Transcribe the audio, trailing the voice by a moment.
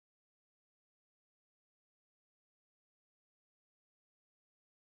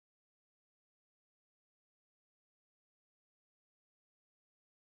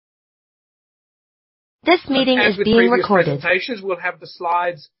This meeting As is with being previous recorded. presentations, we'll have the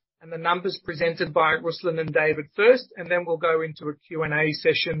slides and the numbers presented by Ruslan and David first, and then we'll go into a Q&A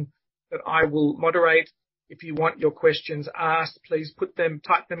session that I will moderate. If you want your questions asked, please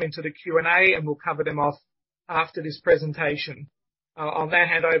type them into the Q&A, and we'll cover them off after this presentation. I'll now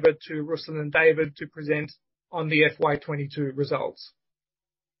hand over to Ruslan and David to present on the FY22 results.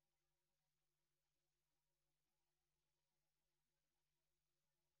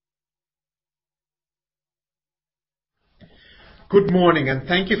 Good morning, and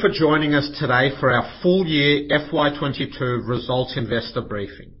thank you for joining us today for our full year FY22 results investor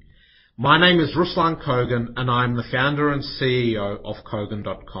briefing. My name is Ruslan Kogan, and I'm the founder and CEO of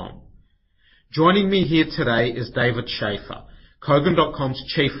Kogan.com. Joining me here today is David Shafer, Kogan.com's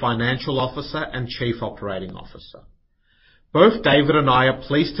Chief Financial Officer and Chief Operating Officer. Both David and I are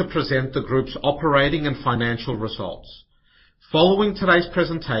pleased to present the group's operating and financial results. Following today's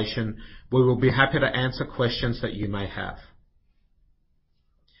presentation, we will be happy to answer questions that you may have.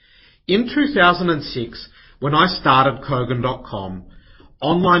 In 2006, when I started Kogan.com,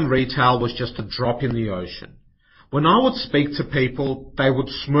 online retail was just a drop in the ocean. When I would speak to people, they would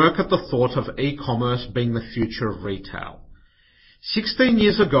smirk at the thought of e-commerce being the future of retail. 16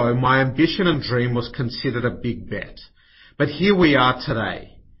 years ago, my ambition and dream was considered a big bet, but here we are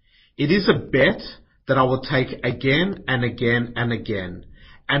today. It is a bet that I will take again and again and again,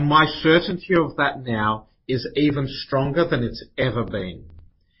 and my certainty of that now is even stronger than it's ever been.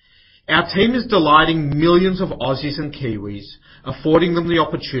 Our team is delighting millions of Aussies and Kiwis, affording them the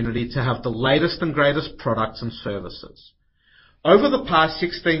opportunity to have the latest and greatest products and services. Over the past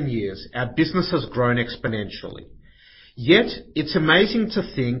 16 years, our business has grown exponentially. Yet, it's amazing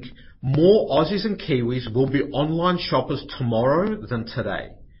to think more Aussies and Kiwis will be online shoppers tomorrow than today.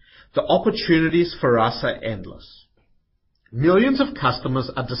 The opportunities for us are endless. Millions of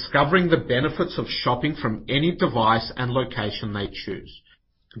customers are discovering the benefits of shopping from any device and location they choose.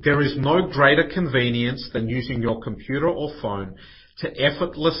 There is no greater convenience than using your computer or phone to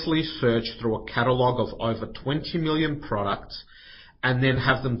effortlessly search through a catalogue of over 20 million products and then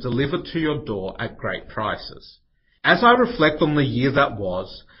have them delivered to your door at great prices. As I reflect on the year that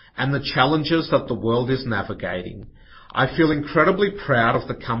was and the challenges that the world is navigating, I feel incredibly proud of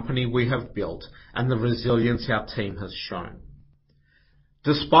the company we have built and the resilience our team has shown.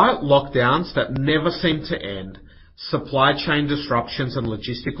 Despite lockdowns that never seem to end, supply chain disruptions and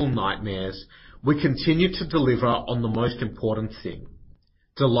logistical nightmares, we continue to deliver on the most important thing,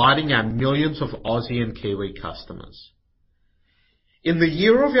 delighting our millions of Aussie and Kiwi customers. In the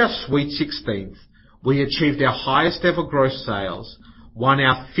year of our sweet 16th, we achieved our highest ever gross sales, won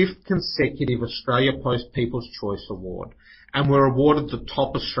our 5th consecutive Australia Post People's Choice Award, and were awarded the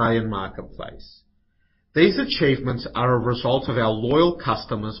top Australian marketplace. These achievements are a result of our loyal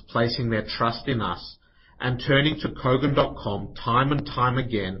customers placing their trust in us and turning to Kogan.com time and time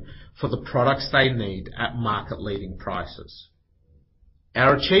again for the products they need at market-leading prices.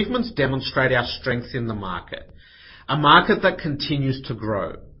 Our achievements demonstrate our strength in the market, a market that continues to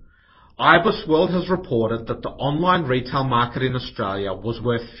grow. IBISWorld has reported that the online retail market in Australia was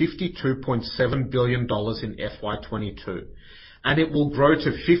worth $52.7 billion in FY22, and it will grow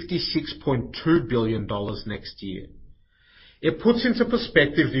to $56.2 billion next year. It puts into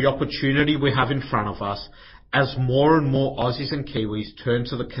perspective the opportunity we have in front of us as more and more Aussies and Kiwis turn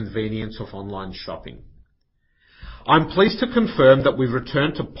to the convenience of online shopping. I'm pleased to confirm that we've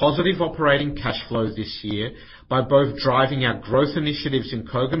returned to positive operating cash flow this year by both driving our growth initiatives in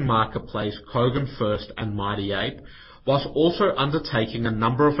Kogan Marketplace, Kogan First and Mighty Ape, whilst also undertaking a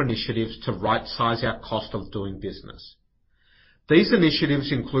number of initiatives to right-size our cost of doing business. These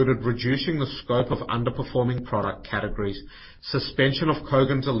initiatives included reducing the scope of underperforming product categories, suspension of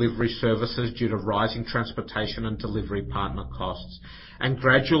Kogan delivery services due to rising transportation and delivery partner costs, and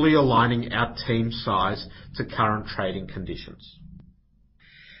gradually aligning our team size to current trading conditions.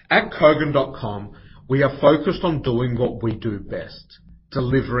 At Kogan.com, we are focused on doing what we do best,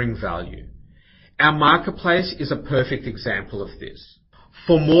 delivering value. Our marketplace is a perfect example of this.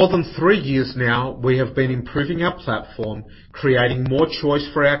 For more than 3 years now, we have been improving our platform, creating more choice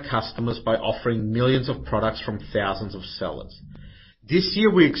for our customers by offering millions of products from thousands of sellers. This year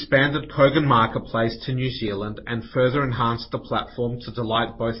we expanded Kogan Marketplace to New Zealand and further enhanced the platform to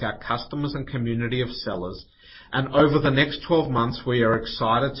delight both our customers and community of sellers. And over the next 12 months, we are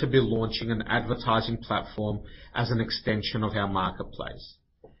excited to be launching an advertising platform as an extension of our marketplace.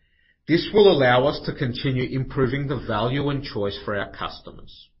 This will allow us to continue improving the value and choice for our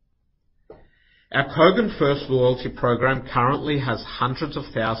customers. Our Kogan First loyalty program currently has hundreds of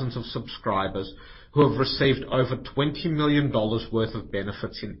thousands of subscribers who have received over $20 million worth of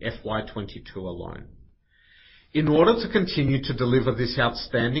benefits in FY22 alone. In order to continue to deliver this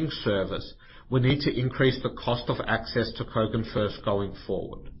outstanding service, we need to increase the cost of access to Kogan First going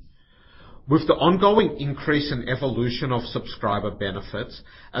forward. With the ongoing increase and evolution of subscriber benefits,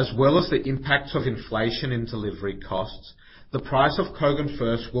 as well as the impacts of inflation in delivery costs, the price of Kogan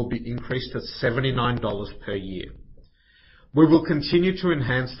First will be increased at $79 per year. We will continue to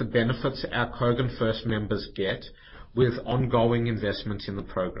enhance the benefits our Kogan First members get with ongoing investment in the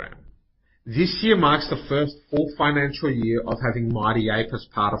program. This year marks the first full financial year of having Mighty Ape as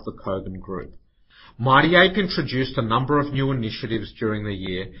part of the Kogan Group. Mighty Ape introduced a number of new initiatives during the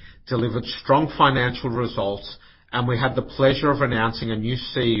year, delivered strong financial results, and we had the pleasure of announcing a new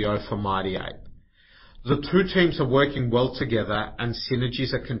CEO for Mighty Ape. The two teams are working well together and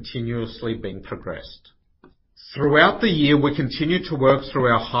synergies are continuously being progressed. Throughout the year, we continue to work through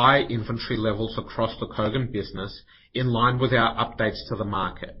our high inventory levels across the Kogan business in line with our updates to the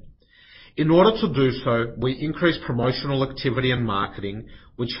market. In order to do so, we increased promotional activity and marketing,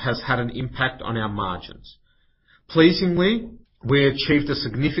 which has had an impact on our margins. Pleasingly, we achieved a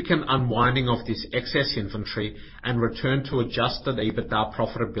significant unwinding of this excess inventory and returned to adjusted EBITDA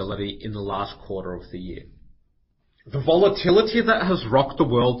profitability in the last quarter of the year. The volatility that has rocked the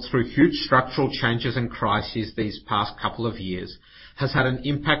world through huge structural changes and crises these past couple of years has had an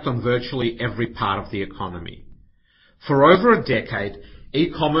impact on virtually every part of the economy. For over a decade,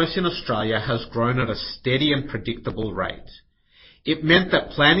 e-commerce in Australia has grown at a steady and predictable rate. It meant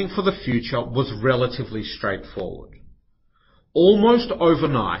that planning for the future was relatively straightforward. Almost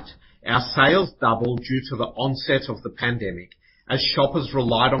overnight, our sales doubled due to the onset of the pandemic as shoppers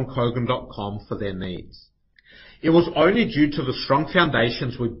relied on Kogan.com for their needs. It was only due to the strong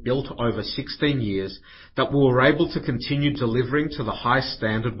foundations we built over 16 years that we were able to continue delivering to the high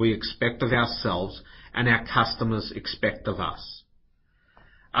standard we expect of ourselves and our customers expect of us.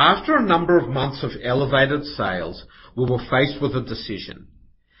 After a number of months of elevated sales, we were faced with a decision.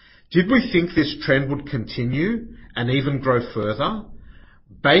 Did we think this trend would continue and even grow further?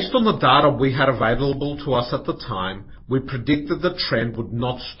 Based on the data we had available to us at the time, we predicted the trend would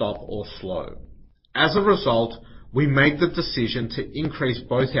not stop or slow. As a result, we made the decision to increase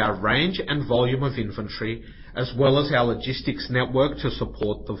both our range and volume of inventory, as well as our logistics network to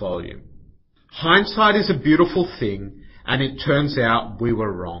support the volume. Hindsight is a beautiful thing, and it turns out we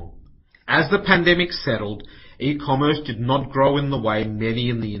were wrong. As the pandemic settled, e-commerce did not grow in the way many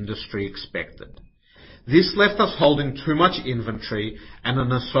in the industry expected. This left us holding too much inventory and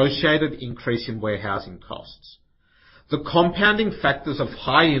an associated increase in warehousing costs. The compounding factors of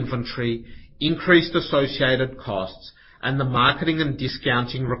high inventory, increased associated costs, and the marketing and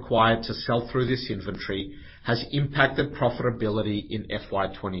discounting required to sell through this inventory has impacted profitability in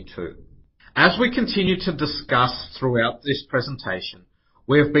FY22. As we continue to discuss throughout this presentation,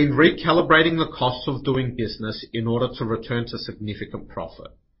 we have been recalibrating the costs of doing business in order to return to significant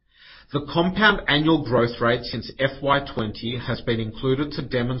profit. The compound annual growth rate since FY20 has been included to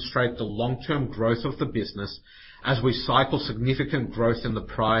demonstrate the long-term growth of the business as we cycle significant growth in the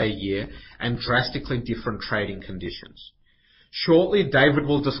prior year and drastically different trading conditions. Shortly, David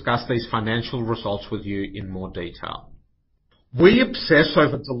will discuss these financial results with you in more detail. We obsess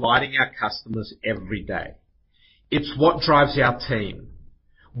over delighting our customers every day. It's what drives our team.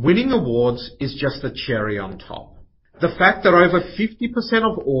 Winning awards is just the cherry on top. The fact that over 50%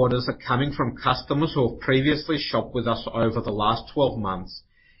 of orders are coming from customers who have previously shopped with us over the last 12 months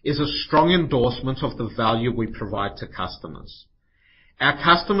is a strong endorsement of the value we provide to customers. Our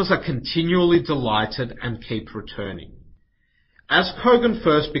customers are continually delighted and keep returning. As Kogan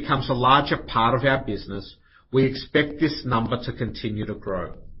First becomes a larger part of our business, we expect this number to continue to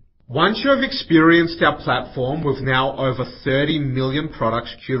grow. Once you have experienced our platform with now over 30 million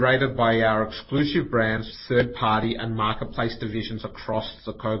products curated by our exclusive brands, third-party and marketplace divisions across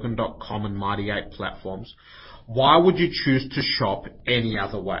the Kogan.com and Mighty Ape platforms, why would you choose to shop any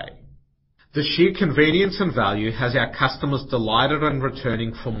other way? The sheer convenience and value has our customers delighted and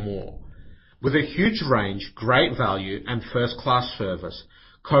returning for more. With a huge range, great value and first-class service,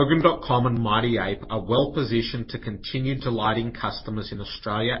 Kogan.com and Mighty Ape are well positioned to continue delighting customers in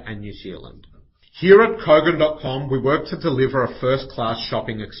Australia and New Zealand. Here at Kogan.com, we work to deliver a first-class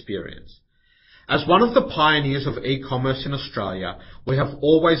shopping experience. As one of the pioneers of e-commerce in Australia, we have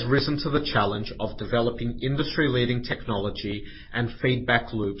always risen to the challenge of developing industry-leading technology and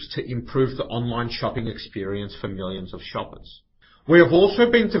feedback loops to improve the online shopping experience for millions of shoppers. We have also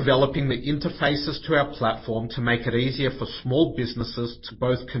been developing the interfaces to our platform to make it easier for small businesses to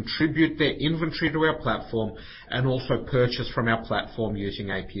both contribute their inventory to our platform and also purchase from our platform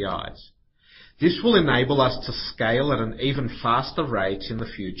using APIs. This will enable us to scale at an even faster rate in the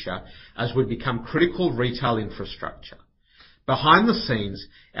future as we become critical retail infrastructure. Behind the scenes,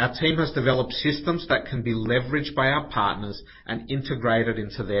 our team has developed systems that can be leveraged by our partners and integrated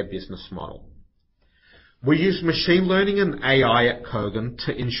into their business model. We use machine learning and AI at Kogan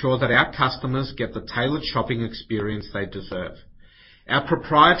to ensure that our customers get the tailored shopping experience they deserve. Our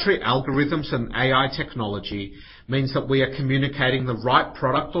proprietary algorithms and AI technology means that we are communicating the right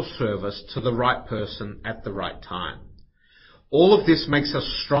product or service to the right person at the right time. All of this makes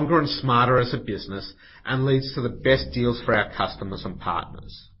us stronger and smarter as a business and leads to the best deals for our customers and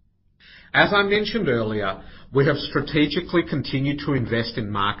partners. As I mentioned earlier, we have strategically continued to invest in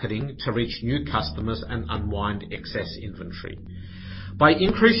marketing to reach new customers and unwind excess inventory. By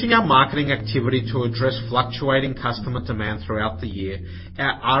increasing our marketing activity to address fluctuating customer demand throughout the year,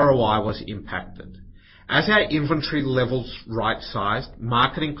 our ROI was impacted. As our inventory levels right-sized,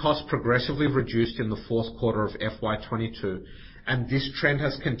 marketing costs progressively reduced in the fourth quarter of FY22, and this trend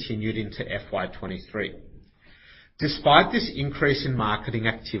has continued into FY23. Despite this increase in marketing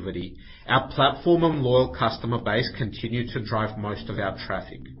activity, our platform and loyal customer base continued to drive most of our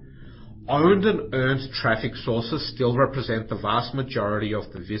traffic. Owned and earned traffic sources still represent the vast majority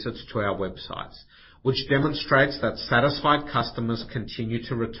of the visits to our websites, which demonstrates that satisfied customers continue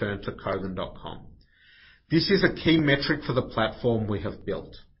to return to Kogan.com. This is a key metric for the platform we have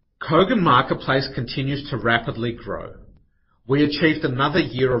built. Kogan Marketplace continues to rapidly grow. We achieved another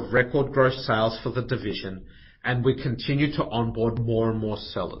year of record gross sales for the division, and we continue to onboard more and more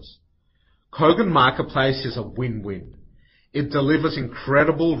sellers. Kogan Marketplace is a win-win. It delivers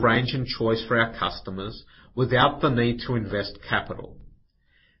incredible range and choice for our customers without the need to invest capital.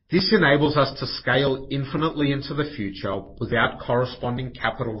 This enables us to scale infinitely into the future without corresponding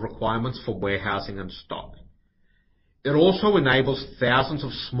capital requirements for warehousing and stock. It also enables thousands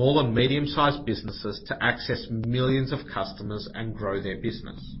of small and medium-sized businesses to access millions of customers and grow their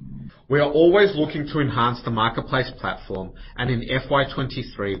business. We are always looking to enhance the marketplace platform, and in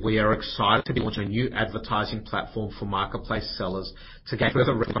FY23 we are excited to be launching a new advertising platform for marketplace sellers to gain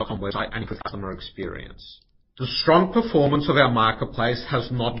further reach on the website and improve customer experience. The strong performance of our marketplace has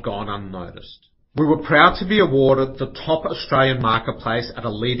not gone unnoticed. We were proud to be awarded the top Australian marketplace at a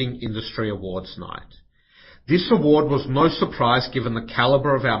leading industry awards night. This award was no surprise given the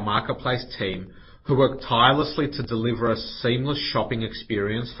caliber of our marketplace team, who work tirelessly to deliver a seamless shopping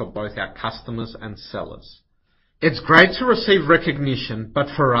experience for both our customers and sellers. It's great to receive recognition, but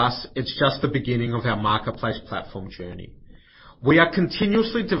for us, it's just the beginning of our marketplace platform journey. We are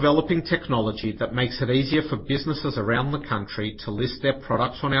continuously developing technology that makes it easier for businesses around the country to list their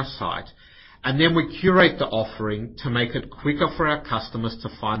products on our site, and then we curate the offering to make it quicker for our customers to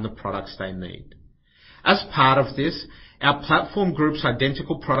find the products they need. As part of this, our platform groups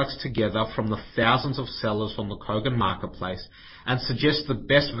identical products together from the thousands of sellers on the Kogan Marketplace and suggests the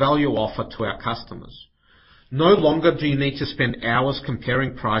best value offer to our customers. No longer do you need to spend hours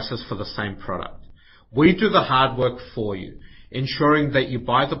comparing prices for the same product. We do the hard work for you, ensuring that you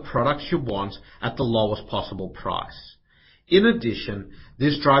buy the products you want at the lowest possible price. In addition,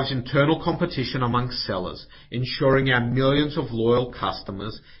 this drives internal competition among sellers, ensuring our millions of loyal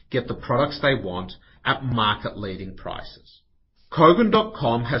customers get the products they want at market-leading prices.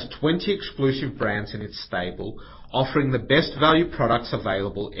 Kogan.com has 20 exclusive brands in its stable, offering the best value products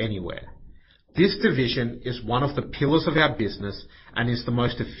available anywhere. This division is one of the pillars of our business and is the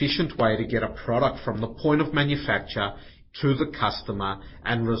most efficient way to get a product from the point of manufacture to the customer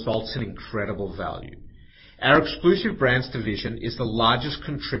and results in incredible value. Our exclusive brands division is the largest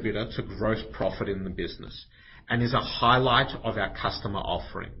contributor to gross profit in the business and is a highlight of our customer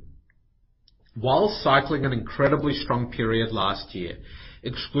offering. While cycling an incredibly strong period last year,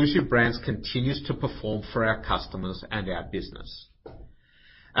 exclusive brands continues to perform for our customers and our business.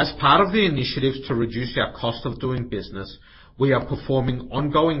 As part of the initiatives to reduce our cost of doing business, we are performing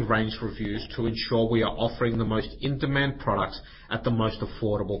ongoing range reviews to ensure we are offering the most in-demand products at the most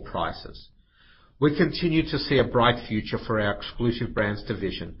affordable prices. We continue to see a bright future for our exclusive brands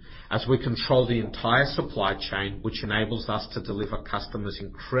division as we control the entire supply chain, which enables us to deliver customers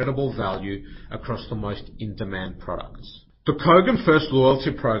incredible value across the most in-demand products. The Kogan First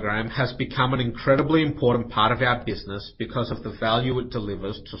loyalty program has become an incredibly important part of our business because of the value it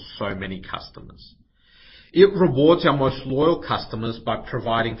delivers to so many customers. It rewards our most loyal customers by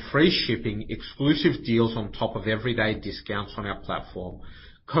providing free shipping, exclusive deals on top of everyday discounts on our platform,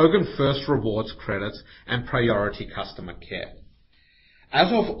 Kogan First rewards credits, and priority customer care. As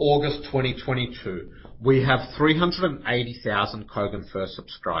of August 2022, we have 380,000 Kogan First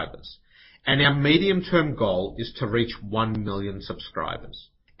subscribers, and our medium-term goal is to reach 1 million subscribers.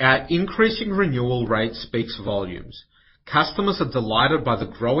 Our increasing renewal rate speaks volumes. Customers are delighted by the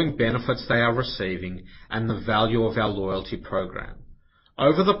growing benefits they are receiving and the value of our loyalty program.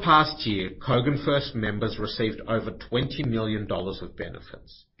 Over the past year, Kogan First members received over $20 million of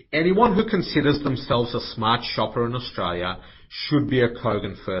benefits. Anyone who considers themselves a smart shopper in Australia should be a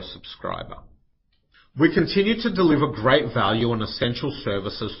Kogan First subscriber. We continue to deliver great value and essential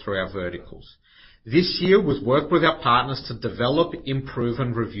services through our verticals. This year, we've worked with our partners to develop, improve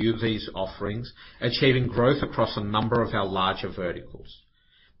and review these offerings, achieving growth across a number of our larger verticals.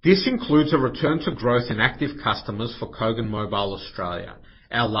 This includes a return to growth in active customers for Kogan Mobile Australia,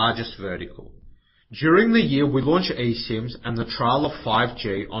 our largest vertical. During the year, we launched eSIMs and the trial of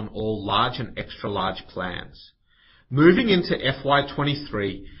 5G on all large and extra large plans. Moving into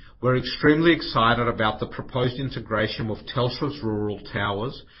FY23, we're extremely excited about the proposed integration with Telstra's rural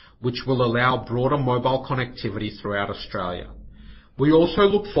towers, which will allow broader mobile connectivity throughout Australia. We also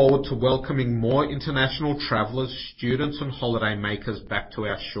look forward to welcoming more international travellers, students and holiday makers back to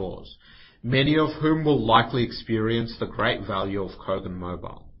our shores, many of whom will likely experience the great value of Kogan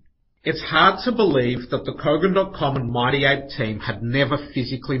Mobile. It's hard to believe that the Kogan.com and Mighty Ape team had never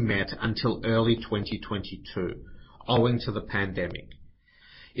physically met until early 2022, owing to the pandemic.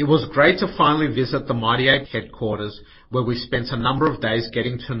 It was great to finally visit the Mighty Ape headquarters, where we spent a number of days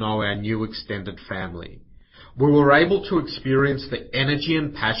getting to know our new extended family. We were able to experience the energy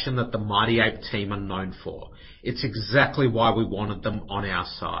and passion that the Mighty Ape team are known for. It's exactly why we wanted them on our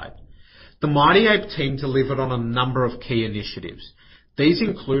side. The Mighty Ape team delivered on a number of key initiatives. These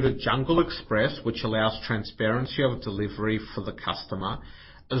included Jungle Express, which allows transparency of delivery for the customer,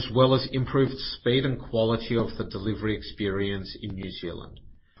 as well as improved speed and quality of the delivery experience in New Zealand.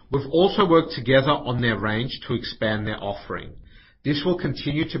 We've also worked together on their range to expand their offering. This will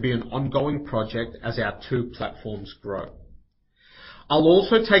continue to be an ongoing project as our two platforms grow. I'll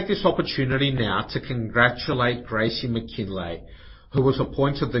also take this opportunity now to congratulate Gracie McKinlay, who was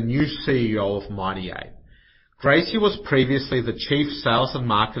appointed the new CEO of Mighty Ape. Gracie was previously the Chief Sales and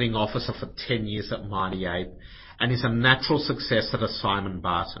Marketing Officer for 10 years at Mighty Ape and is a natural successor to Simon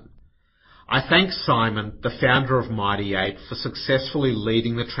Barton. I thank Simon, the founder of Mighty Ape, for successfully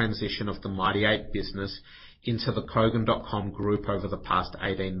leading the transition of the Mighty Ape business into the Kogan.com group over the past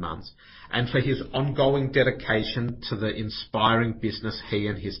 18 months, and for his ongoing dedication to the inspiring business he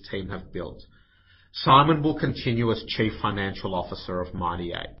and his team have built. Simon will continue as Chief Financial Officer of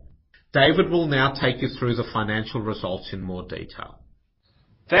Mighty Ape. David will now take you through the financial results in more detail.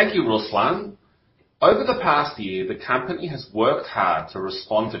 Thank you, Ruslan. Over the past year, the company has worked hard to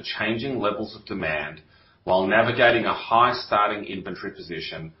respond to changing levels of demand while navigating a high starting inventory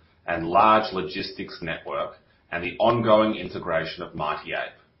position and large logistics network and the ongoing integration of Mighty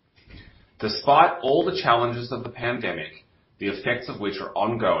Ape. Despite all the challenges of the pandemic, the effects of which are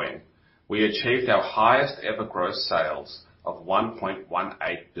ongoing, we achieved our highest ever gross sales of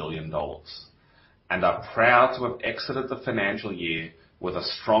 $1.18 billion and are proud to have exited the financial year with a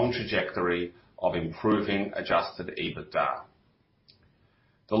strong trajectory of improving adjusted EBITDA.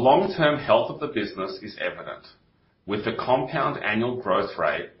 The long-term health of the business is evident, with the compound annual growth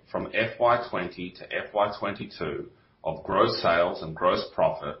rate from FY20 to FY22 of gross sales and gross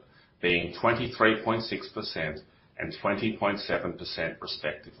profit being 23.6% and 20.7%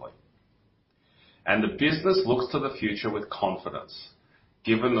 respectively. And the business looks to the future with confidence,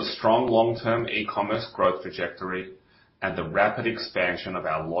 given the strong long-term e-commerce growth trajectory and the rapid expansion of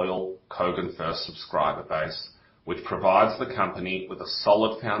our loyal Kogan First subscriber base, which provides the company with a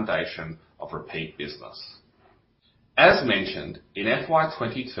solid foundation of repeat business. As mentioned, in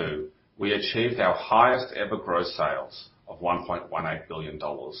FY22, we achieved our highest ever gross sales of $1.18 billion,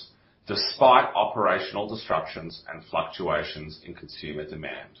 despite operational disruptions and fluctuations in consumer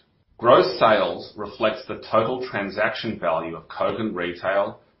demand. Gross sales reflects the total transaction value of Kogan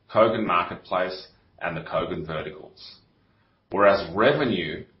Retail, Kogan Marketplace, and the Kogan verticals, whereas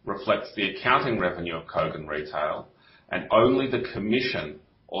revenue reflects the accounting revenue of Kogan Retail and only the commission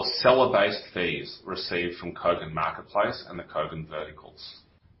or seller-based fees received from Kogan Marketplace and the Kogan verticals.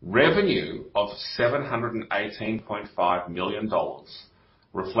 Revenue of $718.5 million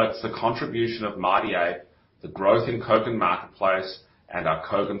reflects the contribution of Mighty Ape, the growth in Kogan Marketplace, and our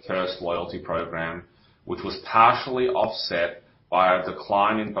Kogan First loyalty program, which was partially offset by a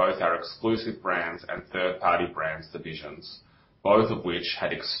decline in both our exclusive brands and third-party brands divisions, both of which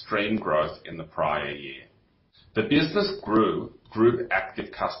had extreme growth in the prior year. The business grew group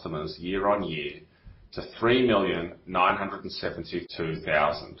active customers year on year to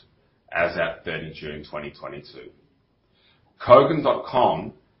 3,972,000 as at 30 June 2022.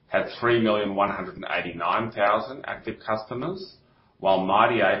 Kogan.com had 3,189,000 active customers, while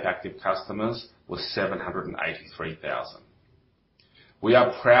Mighty Ape active customers were 783,000. We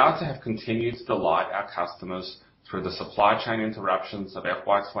are proud to have continued to delight our customers through the supply chain interruptions of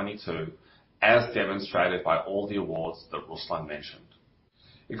FY22, as demonstrated by all the awards that Ruslan mentioned.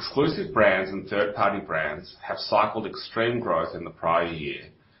 Exclusive brands and third-party brands have cycled extreme growth in the prior year,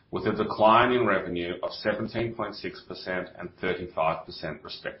 with a decline in revenue of 17.6% and 35%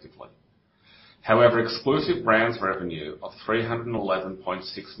 respectively. However, exclusive brands revenue of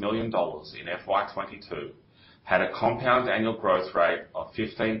 $311.6 million in FY22 had a compound annual growth rate of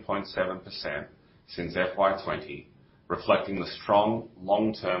 15.7% since FY20, reflecting the strong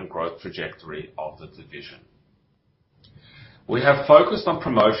long-term growth trajectory of the division. We have focused on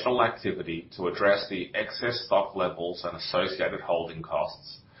promotional activity to address the excess stock levels and associated holding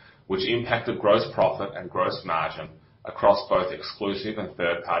costs, which impacted gross profit and gross margin across both exclusive and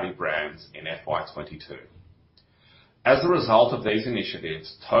third-party brands in FY22. As a result of these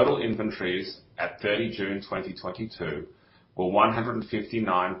initiatives, total inventories at 30 June 2022 were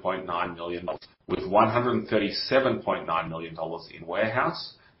 $159.9 million, with $137.9 million in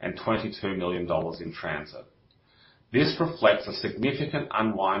warehouse and $22 million in transit. This reflects a significant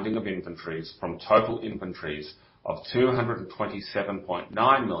unwinding of inventories from total inventories of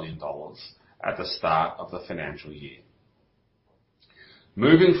 $227.9 million at the start of the financial year.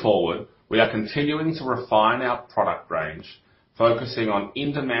 Moving forward, we are continuing to refine our product range, focusing on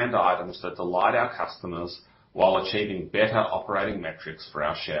in-demand items that delight our customers while achieving better operating metrics for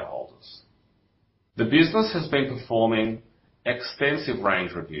our shareholders. The business has been performing extensive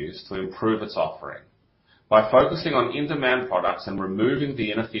range reviews to improve its offering. By focusing on in-demand products and removing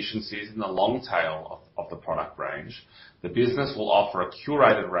the inefficiencies in the long tail of the product range, the business will offer a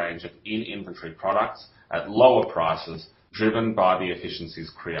curated range of in-inventory products at lower prices, driven by the efficiencies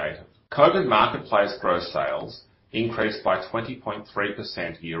created. Kogan Marketplace gross sales increased by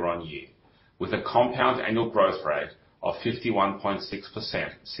 20.3% year on year, with a compound annual growth rate of 51.6%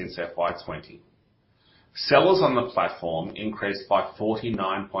 since FY20. Sellers on the platform increased by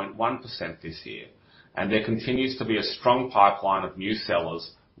 49.1% this year, and there continues to be a strong pipeline of new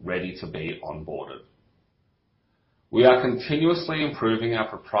sellers ready to be onboarded. We are continuously improving our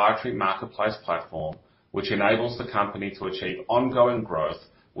proprietary marketplace platform, which enables the company to achieve ongoing growth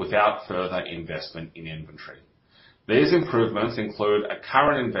without further investment in inventory. These improvements include a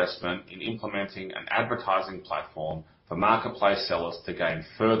current investment in implementing an advertising platform for marketplace sellers to gain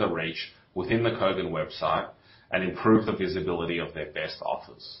further reach within the Kogan website and improve the visibility of their best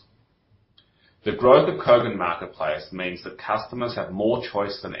offers. The growth of Kogan Marketplace means that customers have more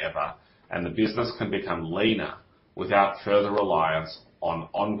choice than ever, and the business can become leaner without further reliance on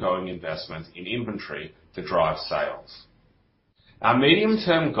ongoing investment in inventory to drive sales. Our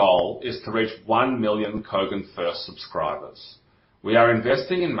medium-term goal is to reach 1 million Kogan First subscribers. We are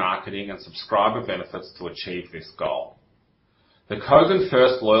investing in marketing and subscriber benefits to achieve this goal. The Kogan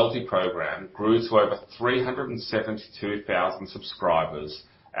First loyalty program grew to over 372,000 subscribers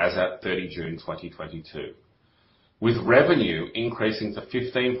as at 30 June 2022, with revenue increasing to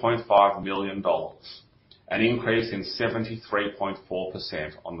 $15.5 million, an increase in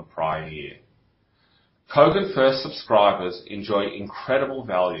 73.4% on the prior year. Kogan First subscribers enjoy incredible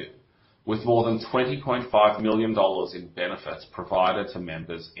value, with more than $20.5 million in benefits provided to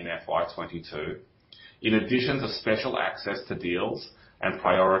members in FY22, in addition to special access to deals and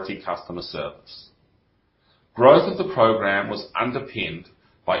priority customer service. Growth of the program was underpinned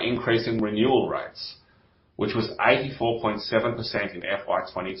by increasing renewal rates, which was 84.7% in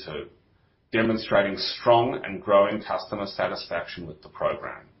FY22, demonstrating strong and growing customer satisfaction with the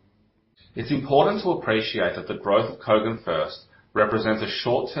program. It's important to appreciate that the growth of Kogan First represents a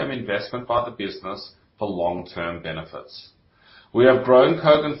short-term investment by the business for long-term benefits. We have grown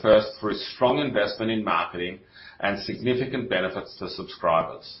Kogan First through strong investment in marketing and significant benefits to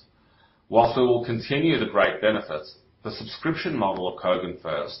subscribers. Whilst we will continue the great benefits, the subscription model of Kogan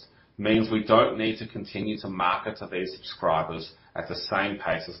First means we don't need to continue to market to these subscribers at the same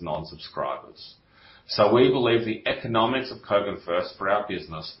pace as non-subscribers. So we believe the economics of Kogan First for our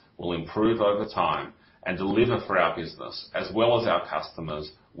business will improve over time and deliver for our business as well as our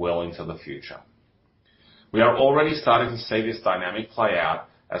customers well into the future. We are already starting to see this dynamic play out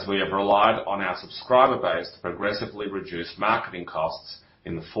as we have relied on our subscriber base to progressively reduce marketing costs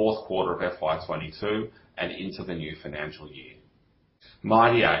in the fourth quarter of FY22 and into the new financial year.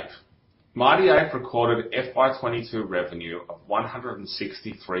 Mighty Ape. Mighty Ape recorded FY22 revenue of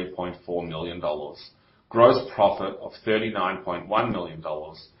 $163.4 million, gross profit of $39.1 million,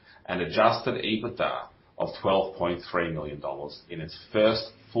 and adjusted EBITDA of $12.3 million in its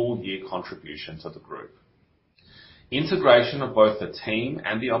first full year contribution to the group. Integration of both the team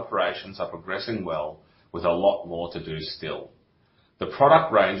and the operations are progressing well, with a lot more to do still. The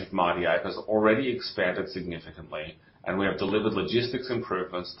product range of Mighty Ape has already expanded significantly, and we have delivered logistics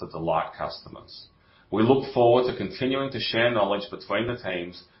improvements to delight customers. We look forward to continuing to share knowledge between the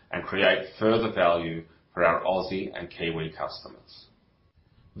teams and create further value for our Aussie and Kiwi customers.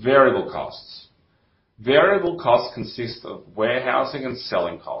 Variable costs. Variable costs consist of warehousing and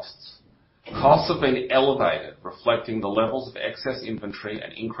selling costs. Costs have been elevated, reflecting the levels of excess inventory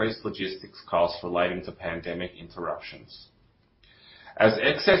and increased logistics costs relating to pandemic interruptions. As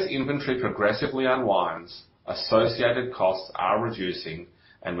excess inventory progressively unwinds, associated costs are reducing,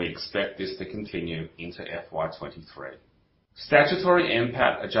 and we expect this to continue into FY23. Statutory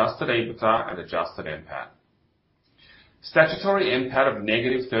NPAT, adjusted EBITDA and adjusted NPAT. Statutory NPAT of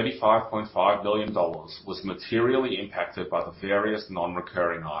negative $35.5 million was materially impacted by the various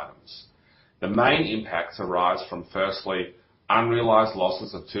non-recurring items. The main impacts arise from, firstly, unrealized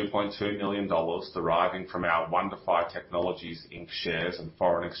losses of $2.2 million deriving from our Wonderfy Technologies Inc. shares and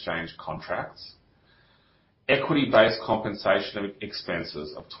foreign exchange contracts. Equity-based compensation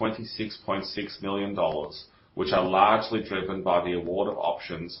expenses of $26.6 million, which are largely driven by the award of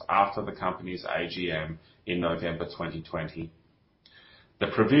options after the company's AGM in November 2020. The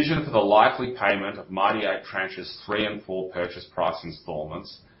provision for the likely payment of Mighty Ape tranches 3 and 4 purchase price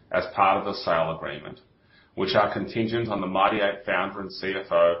installments as part of the sale agreement, which are contingent on the Mighty Ape founder and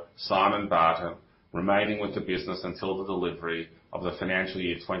CFO, Simon Barton, remaining with the business until the delivery of the financial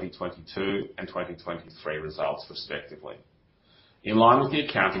year 2022 and 2023 results, respectively. In line with the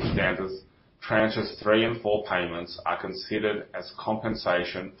accounting standards, tranches 3 and 4 payments are considered as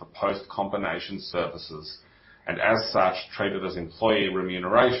compensation for post-combination services and as such treated as employee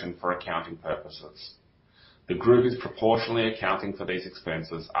remuneration for accounting purposes. The group is proportionally accounting for these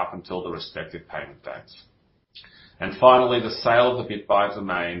expenses up until the respective payment dates. And finally, the sale of the BitBuy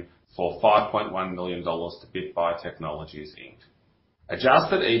domain for $5.1 million to BitBuy Technologies Inc.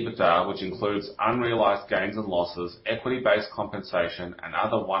 Adjusted EBITDA, which includes unrealized gains and losses, equity-based compensation, and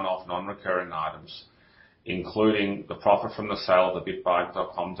other one-off non-recurring items, including the profit from the sale of the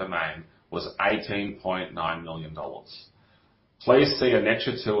BitBuy.com domain, was $18.9 million. Please see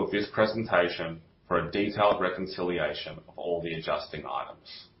Annexure 2 of this presentation for a detailed reconciliation of all the adjusting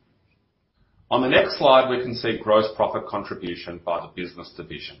items. On the next slide, we can see gross profit contribution by the business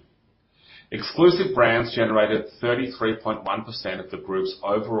division. Exclusive Brands generated 33.1% of the group's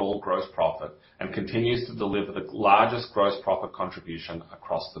overall gross profit and continues to deliver the largest gross profit contribution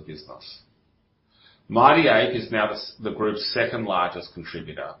across the business. Mighty Ape is now the group's second largest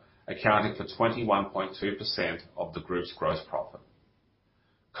contributor, accounting for 21.2% of the group's gross profit.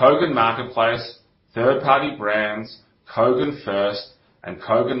 Kogan Marketplace, third-party brands, Kogan First, and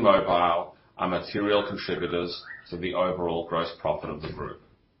Kogan Mobile are material contributors to the overall gross profit of the group.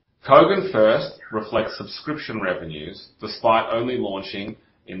 Kogan First reflects subscription revenues. Despite only launching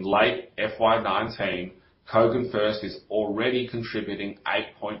in late FY19, Kogan First is already contributing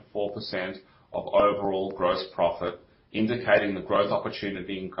 8.4% of overall gross profit, indicating the growth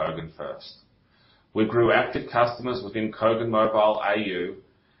opportunity in Kogan First. We grew active customers within Kogan Mobile AU,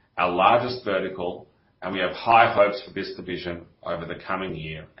 our largest vertical, and we have high hopes for this division over the coming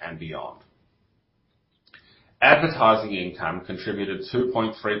year and beyond. Advertising income contributed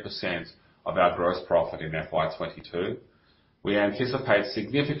 2.3% of our gross profit in FY22. We anticipate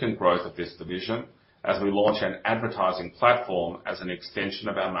significant growth of this division as we launch an advertising platform as an extension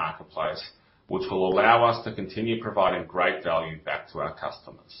of our marketplace, which will allow us to continue providing great value back to our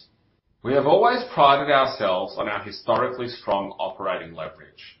customers. We have always prided ourselves on our historically strong operating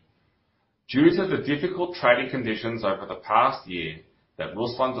leverage. Due to the difficult trading conditions over the past year that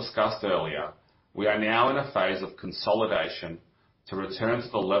Ruslan discussed earlier, we are now in a phase of consolidation to return to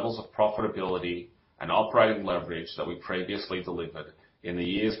the levels of profitability and operating leverage that we previously delivered in the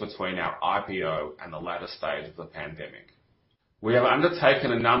years between our IPO and the latter stage of the pandemic. We have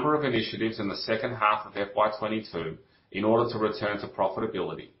undertaken a number of initiatives in the second half of FY22 in order to return to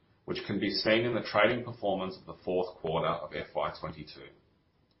profitability, which can be seen in the trading performance of the fourth quarter of FY22.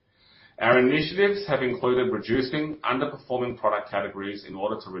 Our initiatives have included reducing underperforming product categories in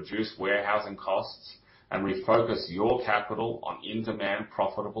order to reduce warehousing costs and refocus your capital on in-demand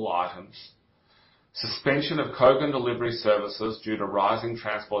profitable items, suspension of Kogan delivery services due to rising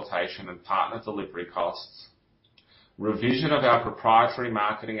transportation and partner delivery costs, revision of our proprietary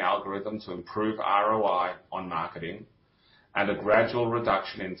marketing algorithm to improve ROI on marketing, and a gradual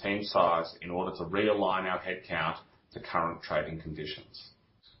reduction in team size in order to realign our headcount to current trading conditions.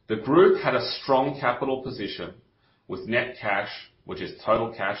 The group had a strong capital position with net cash, which is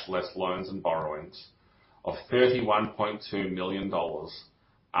total cash less loans and borrowings, of $31.2 million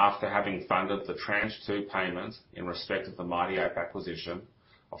after having funded the Tranche 2 payment in respect of the Mighty Ape acquisition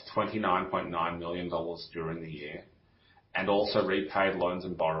of $29.9 million during the year, and also repaid loans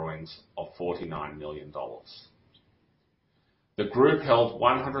and borrowings of $49 million. The group held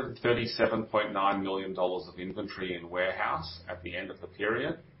 $137.9 million of inventory in warehouse at the end of the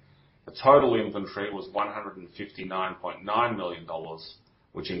period. The total inventory was $159.9 million,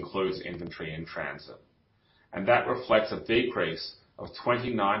 which includes inventory in transit, and that reflects a decrease of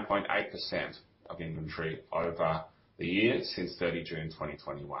 29.8% of inventory over the year since 30 June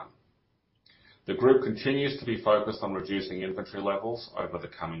 2021. The group continues to be focused on reducing inventory levels over the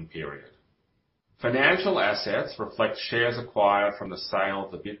coming period. Financial assets reflect shares acquired from the sale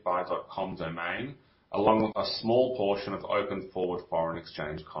of the bitbuy.com domain, along with a small portion of open forward foreign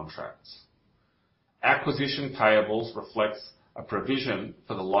exchange contracts. Acquisition payables reflects a provision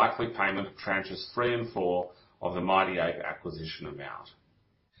for the likely payment of tranches 3 and 4 of the Mighty Ape acquisition amount.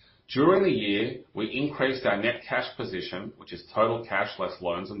 During the year, we increased our net cash position, which is total cash less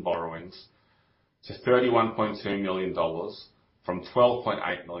loans and borrowings, to $31.2 million from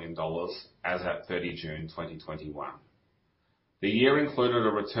 $12.8 million as at 30 June 2021. The year included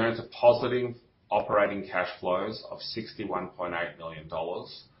a return to positive operating cash flows of $61.8 million,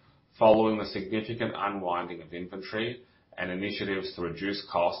 following the significant unwinding of inventory and initiatives to reduce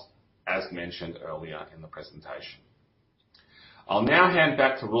costs, as mentioned earlier in the presentation. I'll now hand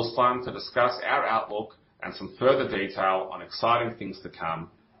back to Ruslan to discuss our outlook and some further detail on exciting things to come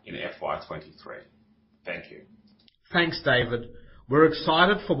in FY23. Thank you. Thanks, David. We're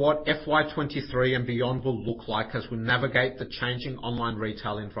excited for what FY23 and beyond will look like as we navigate the changing online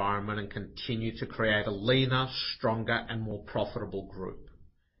retail environment and continue to create a leaner, stronger, and more profitable group.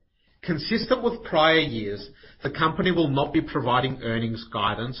 Consistent with prior years, the company will not be providing earnings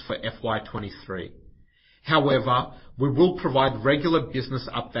guidance for FY23. However, we will provide regular business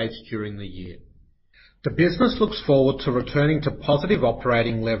updates during the year. The business looks forward to returning to positive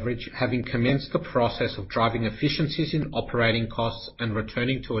operating leverage, having commenced the process of driving efficiencies in operating costs and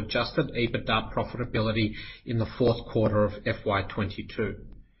returning to adjusted EBITDA profitability in the fourth quarter of FY22.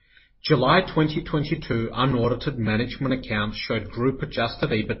 July 2022 unaudited management accounts showed group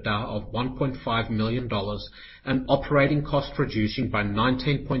adjusted EBITDA of $1.5 million and operating costs reducing by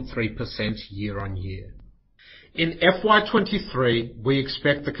 19.3% year-on-year. In FY23, we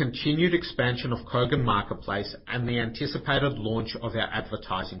expect the continued expansion of Kogan Marketplace and the anticipated launch of our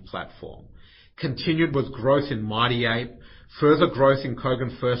advertising platform, continued with growth in Mighty Ape, further growth in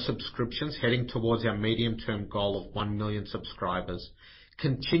Kogan First subscriptions heading towards our medium-term goal of 1 million subscribers,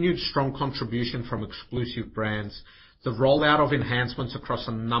 continued strong contribution from exclusive brands, the rollout of enhancements across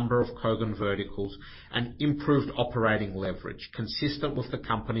a number of Kogan verticals, and improved operating leverage consistent with the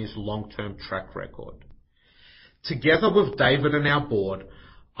company's long-term track record. Together with David and our board,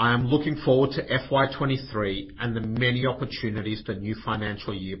 I am looking forward to FY23 and the many opportunities the new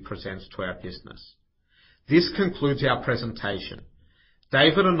financial year presents to our business. This concludes our presentation.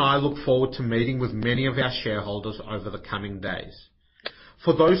 David and I look forward to meeting with many of our shareholders over the coming days.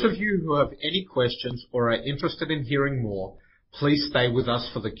 For those of you who have any questions or are interested in hearing more, please stay with us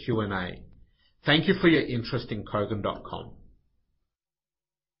for the Q&A. Thank you for your interest in Kogan.com.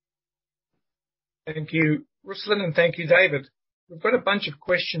 Thank you, Ruslan, and thank you, David. We've got a bunch of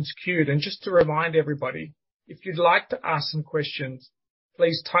questions queued, and just to remind everybody, if you'd like to ask some questions,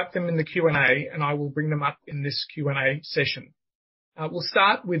 please type them in the Q&A and I will bring them up in this Q&A session. We'll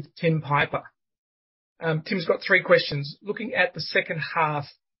start with Tim Piper. Tim's got 3 questions. Looking at the second half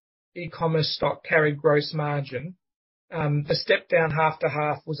e-commerce stock carried gross margin, the step down half to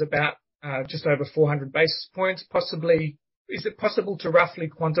half was about just over 400 basis points. Is it possible to roughly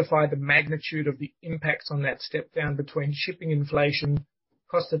quantify the magnitude of the impacts on that step down between shipping inflation,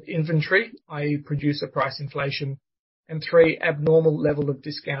 cost of inventory, i.e. producer price inflation, and 3, abnormal level of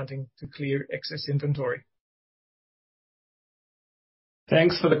discounting to clear excess inventory?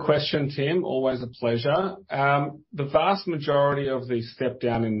 Thanks for the question, Tim. Always a pleasure. The vast majority of the step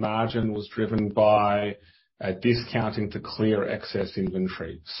down in margin was driven by discounting to clear excess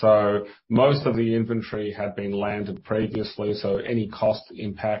inventory. So most of the inventory had been landed previously, so any cost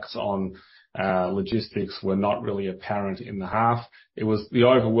impacts on logistics were not really apparent in the half. It was the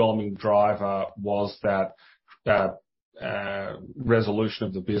overwhelming driver was that resolution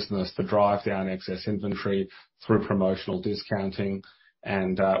of the business to drive down excess inventory through promotional discounting,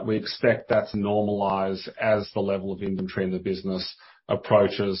 and we expect that to normalise as the level of inventory in the business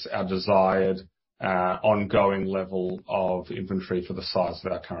approaches our desired ongoing level of inventory for the size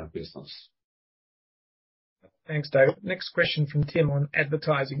of our current business. Thanks, David. Next question from Tim on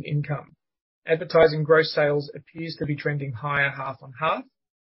advertising income. Advertising gross sales appears to be trending higher half on half,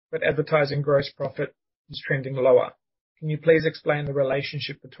 but advertising gross profit is trending lower. Can you please explain the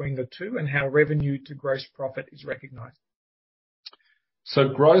relationship between the two and how revenue to gross profit is recognized? So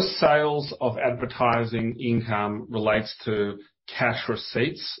gross sales of advertising income relates to cash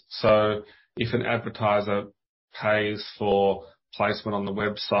receipts. So if an advertiser pays for placement on the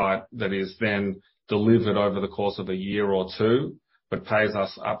website that is then delivered over the course of a year or two, but pays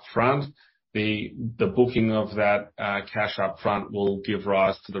us upfront, the booking of that cash upfront will give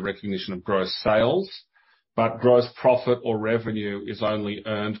rise to the recognition of gross sales. But gross profit or revenue is only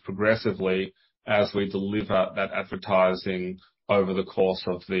earned progressively as we deliver that advertising over the course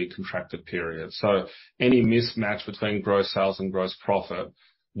of the contracted period. So any mismatch between gross sales and gross profit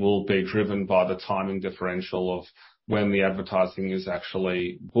will be driven by the timing differential of when the advertising is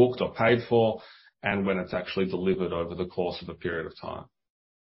actually booked or paid for and when it's actually delivered over the course of a period of time.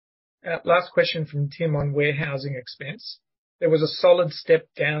 Last question from Tim on warehousing expense. There was a solid step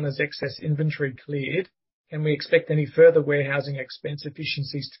down as excess inventory cleared. Can we expect any further warehousing expense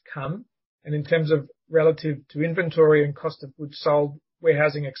efficiencies to come? And in terms of relative to inventory and cost of goods sold,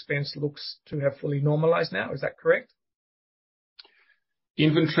 warehousing expense looks to have fully normalized now. Is that correct?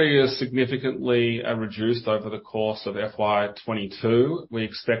 Inventory is significantly reduced over the course of FY22. We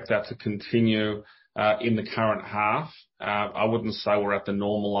expect that to continue in the current half. I wouldn't say we're at the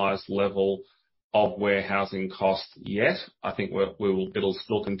normalized level of warehousing cost yet. I think it'll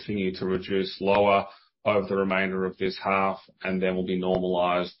still continue to reduce lower over the remainder of this half, and then will be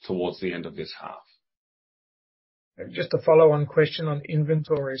normalized towards the end of this half. Just a follow-on question on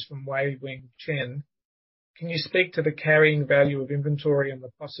inventories from Wei Wing Chen. Can you speak to the carrying value of inventory and the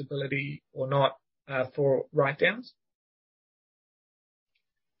possibility or not for write-downs?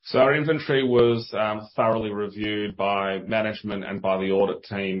 So our inventory was thoroughly reviewed by management and by the audit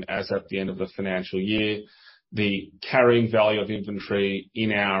team as at the end of the financial year. The carrying value of inventory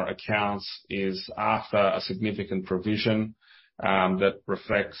in our accounts is after a significant provision that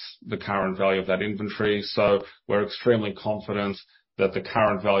reflects the current value of that inventory. So we're extremely confident that the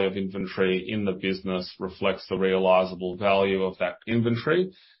current value of inventory in the business reflects the realizable value of that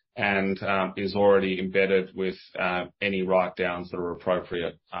inventory and is already embedded with any write-downs that are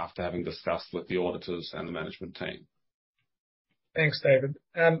appropriate after having discussed with the auditors and the management team. Thanks, David.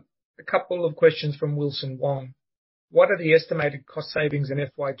 A couple of questions from Wilson Wong. What are the estimated cost savings in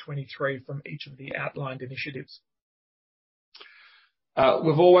FY23 from each of the outlined initiatives?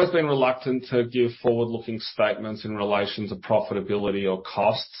 We've always been reluctant to give forward-looking statements in relation to profitability or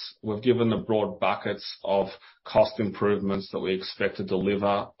costs. We've given the broad buckets of cost improvements that we expect to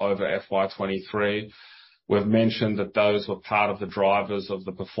deliver over FY23. We've mentioned that those were part of the drivers of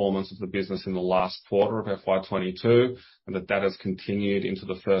the performance of the business in the last quarter of FY22, and that has continued into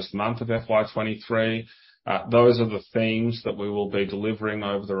the first month of FY23. Those are the themes that we will be delivering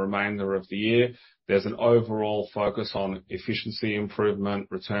over the remainder of the year. There's an overall focus on efficiency improvement,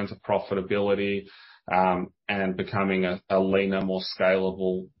 return to profitability, and becoming a leaner, more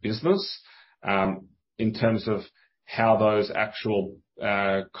scalable business. In terms of how those actual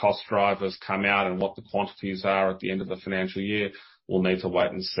cost drivers come out and what the quantities are at the end of the financial year, we'll need to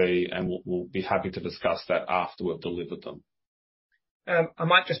wait and see, and we'll be happy to discuss that after we've delivered them. I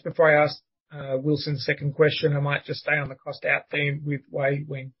might just, before I ask Wilson's second question, I might just stay on the cost out theme with Wei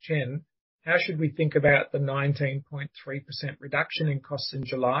Wing Chen. How should we think about the 19.3% reduction in costs in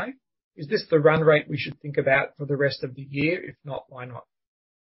July? Is this the run rate we should think about for the rest of the year? If not, why not?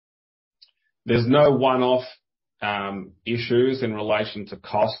 There's no one-off issues in relation to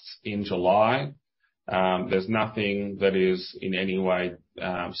costs in July. There's nothing that is in any way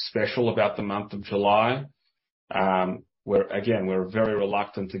special about the month of July. We're very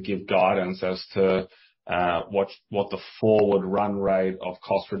reluctant to give guidance as to what the forward run rate of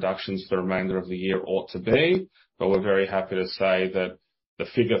cost reductions for the remainder of the year ought to be. But we're very happy to say that the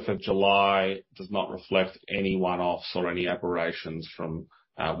figure for July does not reflect any one-offs or any aberrations from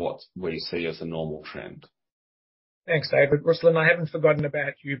what we see as a normal trend. Thanks, David. Ruslan, I haven't forgotten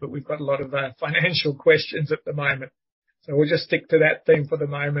about you, but we've got a lot of financial questions at the moment. So we'll just stick to that theme for the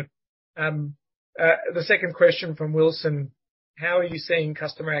moment. The second question from Wilson, how are you seeing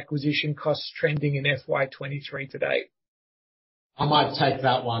customer acquisition costs trending in FY23 to date? I might take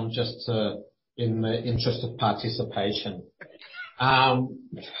that one just in the interest of participation.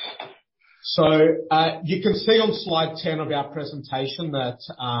 So you can see on slide 10 of our presentation that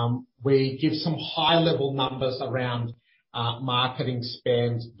we give some high-level numbers around marketing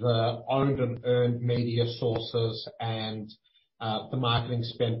spend, the owned and earned media sources, and the marketing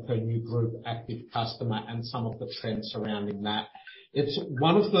spend per new group active customer, and some of the trends surrounding that. It's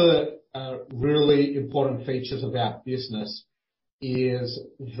one of the really important features of our business is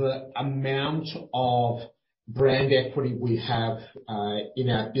the amount of brand equity we have in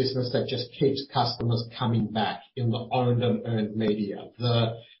our business that just keeps customers coming back in the owned and earned media.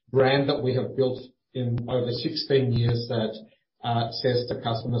 The brand that we have built in over 16 years that says to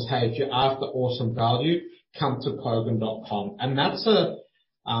customers, "Hey, if you're after awesome value, come to Kogan.com." And that's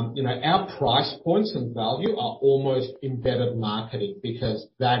our price points and value are almost embedded marketing, because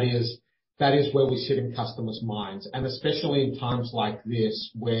that is where we sit in customers' minds. And especially in times like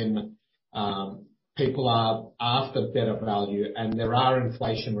this, when people are after better value and there are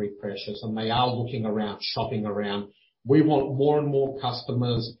inflationary pressures and they are looking around, shopping around, we want more and more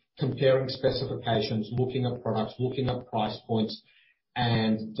customers comparing specifications, looking at products, looking at price points,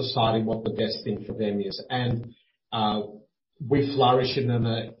 and deciding what the best thing for them is. And we flourish in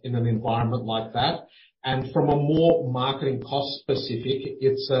an environment like that. And from a more marketing cost specific,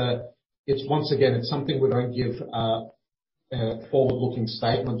 it's once again, it's something we don't give forward-looking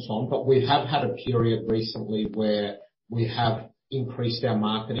statements on, but we have had a period recently where we have increased our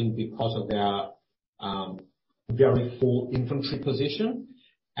marketing because of our very full inventory position.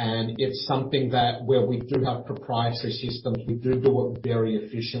 And it's something that where we do have proprietary systems, we do it very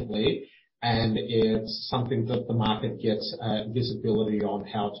efficiently, and it's something that the market gets visibility on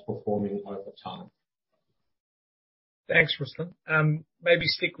how it's performing over time. Thanks, Ruslan. Maybe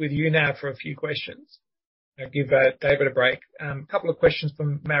stick with you now for a few questions. I'll give David a break. A couple of questions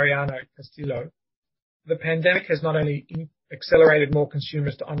from Mariano Castillo. The pandemic has not only accelerated more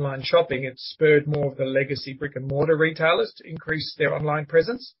consumers to online shopping, it's spurred more of the legacy brick and mortar retailers to increase their online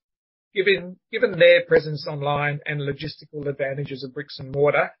presence. Given their presence online and logistical advantages of bricks and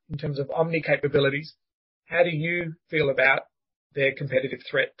mortar in terms of omni capabilities, how do you feel about their competitive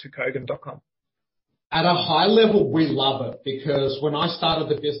threat to Kogan.com? At a high level, we love it, because when I started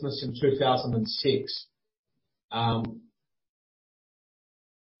the business in 2006,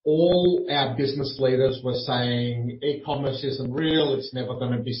 all our business leaders were saying e-commerce isn't real, it's never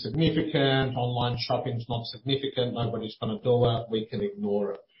going to be significant, online shopping's not significant, nobody's going to do it, we can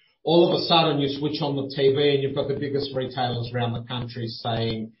ignore it. All of a sudden you switch on the TV and you've got the biggest retailers around the country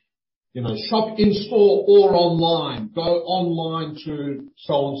saying, shop in store or online, go online to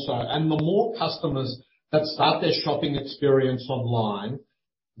so and so. And the more customers that start their shopping experience online,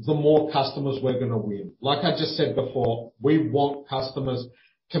 the more customers we're going to win. Like I just said before, we want customers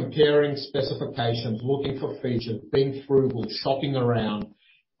comparing specifications, looking for features, being frugal, shopping around,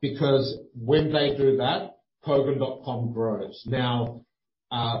 because when they do that, Kogan.com grows. Now,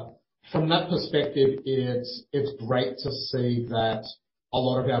 from that perspective, it's great to see that a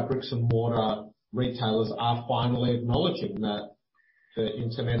lot of our bricks and mortar retailers are finally acknowledging that the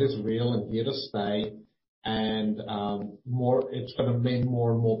internet is real and here to stay, and it's going to mean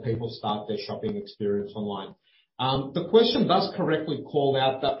more and more people start their shopping experience online. The question does correctly call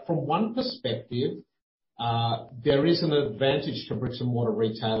out that from one perspective, there is an advantage to bricks and mortar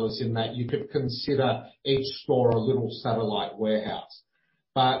retailers in that you could consider each store a little satellite warehouse.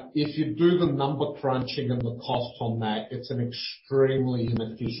 But if you do the number crunching and the costs on that, it's an extremely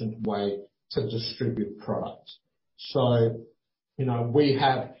inefficient way to distribute products. So, we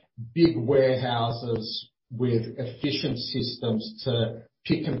have big warehouses with efficient systems to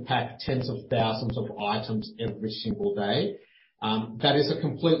pick and pack tens of thousands of items every single day. That is a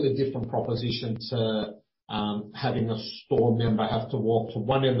completely different proposition to having a store member have to walk to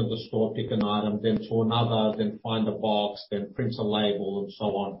one end of the store, pick an item, then to another, then find a box, then print a label, and so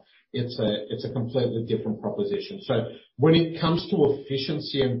on. It's a completely different proposition. So when it comes to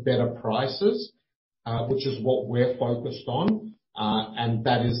efficiency and better prices, which is what we're focused on, and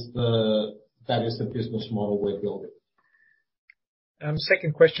that is the business model we're building.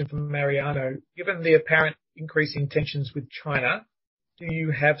 Second question from Mariano. Given the apparent increasing tensions with China, do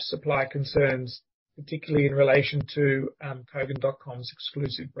you have supply concerns, particularly in relation to Kogan.com's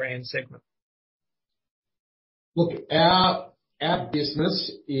exclusive brand segment? Look, our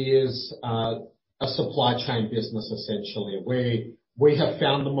business is a supply chain business, essentially. We have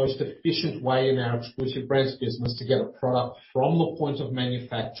found the most efficient way in our exclusive brands business to get a product from the point of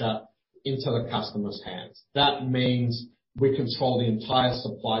manufacture into the customer's hands. That means we control the entire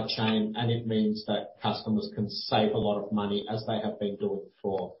supply chain, and it means that customers can save a lot of money, as they have been doing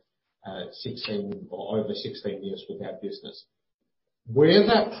for 16 or over 16 years with our business. Where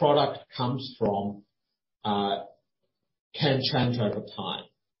that product comes from can change over time.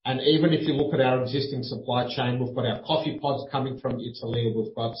 And even if you look at our existing supply chain, we've got our coffee pods coming from Italy,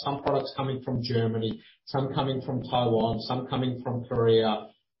 we've got some products coming from Germany, some coming from Taiwan, some coming from Korea,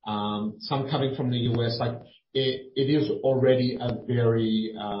 some coming from the US. Like, it is already a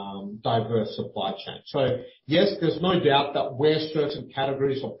very diverse supply chain. So yes, there's no doubt that where certain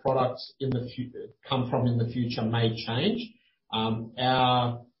categories or products in the come from in the future may change.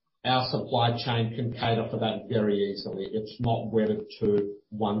 Our supply chain can cater for that very easily. It's not wedded to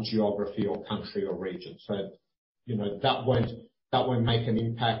one geography or country or region. So, that won't make an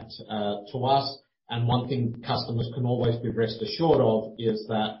impact to us. And one thing customers can always be rest assured of is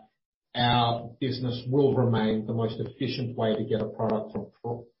that our business will remain the most efficient way to get a product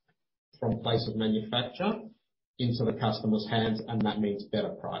from place of manufacture into the customer's hands, and that means better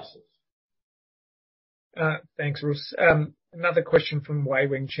prices. Thanks, Russ. Another question from Wei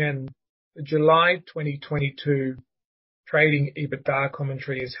Wing Chen. The July 2022 trading EBITDA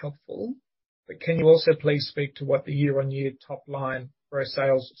commentary is helpful, but can you also please speak to what the year-on-year top line gross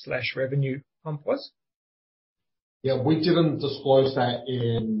sales/revenue comp was? Yeah, we didn't disclose that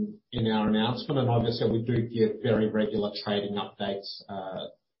in our announcement, and obviously we do give very regular trading updates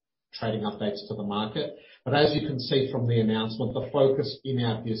to the market. But as you can see from the announcement, the focus in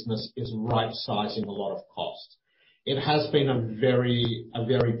our business is right-sizing a lot of costs. It has been a very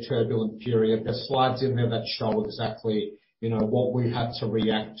turbulent period. There's slides in there that show exactly, what we had to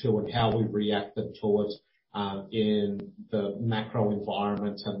react to and how we reacted towards in the macro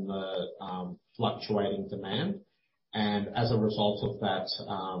environment and the fluctuating demand. And as a result of that,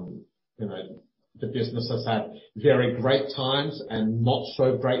 the business has had very great times and not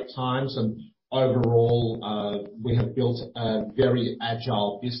so great times. And overall, we have built a very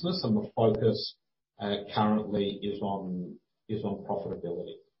agile business, and the focus currently is on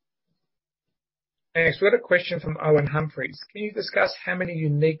profitability. Thanks. We had a question from Owen Humphreys. Can you discuss how many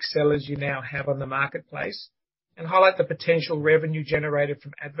unique sellers you now have on the marketplace and highlight the potential revenue generated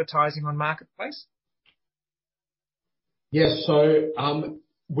from advertising on marketplace? Yes. So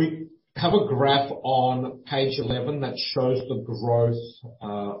we have a graph on page 11 that shows the growth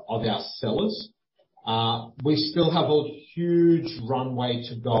of our sellers. We still have a huge runway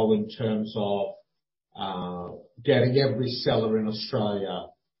to go in terms of getting every seller in Australia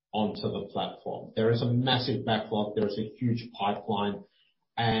onto the platform. There is a massive backlog. There is a huge pipeline,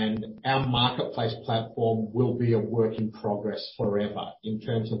 and our marketplace platform will be a work in progress forever in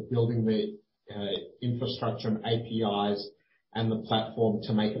terms of building the infrastructure and APIs and the platform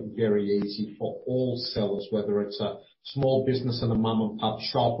to make it very easy for all sellers, whether it's a small business and a mum and pop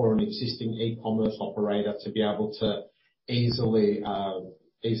shop or an existing e-commerce operator, to be able to easily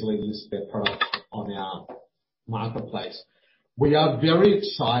list their products on our marketplace. We are very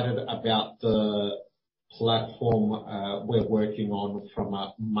excited about the platform we're working on from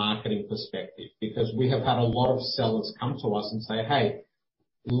a marketing perspective, because we have had a lot of sellers come to us and say, "Hey,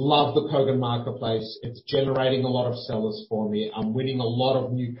 love the Kogan Marketplace. It's generating a lot of sellers for me. I'm winning a lot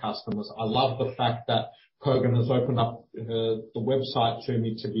of new customers. I love the fact that Kogan has opened up the website to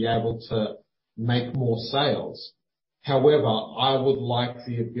me to be able to make more sales. However, I would like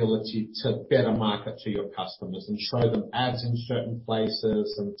the ability to better market to your customers and show them ads in certain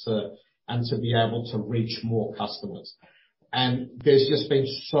places and to be able to reach more customers." And there's just been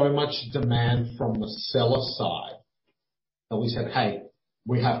so much demand from the seller side that we said, "Hey,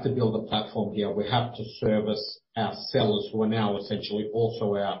 we have to build a platform here. We have to service our sellers who are now essentially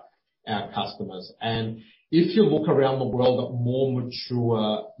also our customers." And if you look around the world at more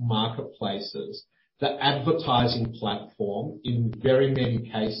mature marketplaces, the advertising platform, in very many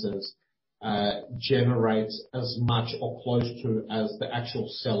cases, generates as much or close to as the actual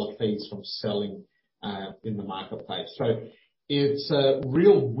seller fees from selling in the marketplace. So it's a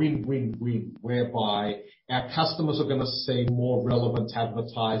real win-win-win, whereby our customers are gonna see more relevant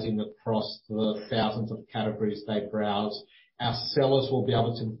advertising across the thousands of categories they browse. Our sellers will be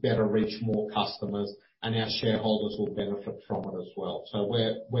able to better reach more customers, and our shareholders will benefit from it as well. So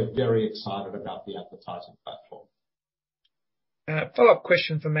we're very excited about the advertising platform. Follow-up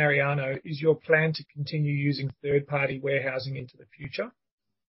question from Mariano. Is your plan to continue using third-party warehousing into the future?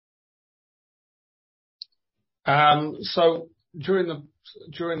 So during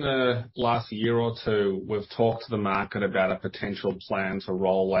the last year or two, we've talked to the market about a potential plan to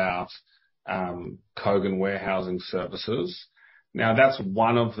roll out Kogan warehousing services. Now, that's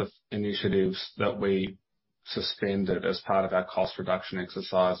one of the initiatives that we suspended as part of our cost reduction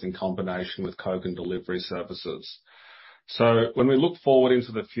exercise in combination with Kogan Delivery Services. So when we look forward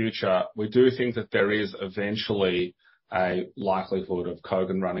into the future, we do think that there is eventually a likelihood of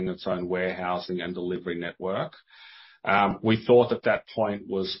Kogan running its own warehousing and delivery network. We thought that point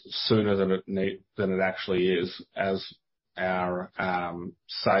was sooner than it actually is, as our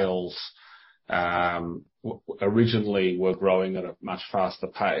sales originally were growing at a much faster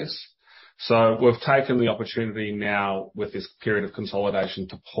pace. So we've taken the opportunity now with this period of consolidation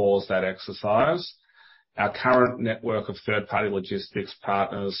to pause that exercise. Our current network of third-party logistics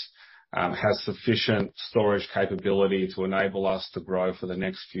partners has sufficient storage capability to enable us to grow for the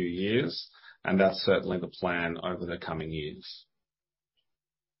next few years, and that's certainly the plan over the coming years.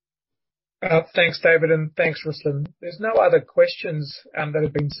 Thanks, David, and thanks, Ruslan. There's no other questions that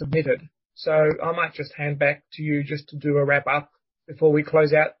have been submitted, so I might just hand back to you just to do a wrap-up before we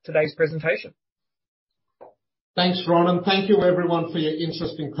close out today's presentation. Thanks, Ron, and thank you everyone for your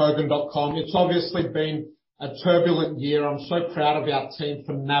interest in Kogan.com. It's obviously been a turbulent year. I'm so proud of our team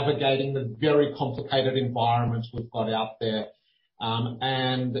for navigating the very complicated environments we've got out there.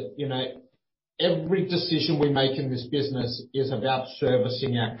 And, you know, every decision we make in this business is about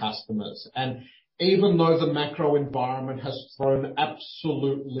servicing our customers. And even though the macro environment has thrown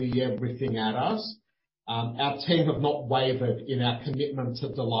absolutely everything at us, our team have not wavered in our commitment to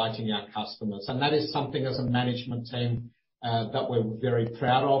delighting our customers. And that is something as a management team that we're very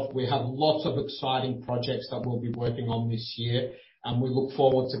proud of. We have lots of exciting projects that we'll be working on this year, and we look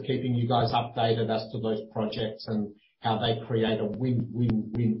forward to keeping you guys updated as to those projects and how they create a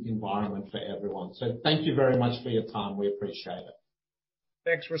win-win-win environment for everyone. So thank you very much for your time. We appreciate it.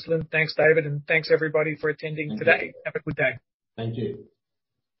 Thanks, Ruslan. Thanks, David, and thanks everybody for attending today. Have a good day. Thank you.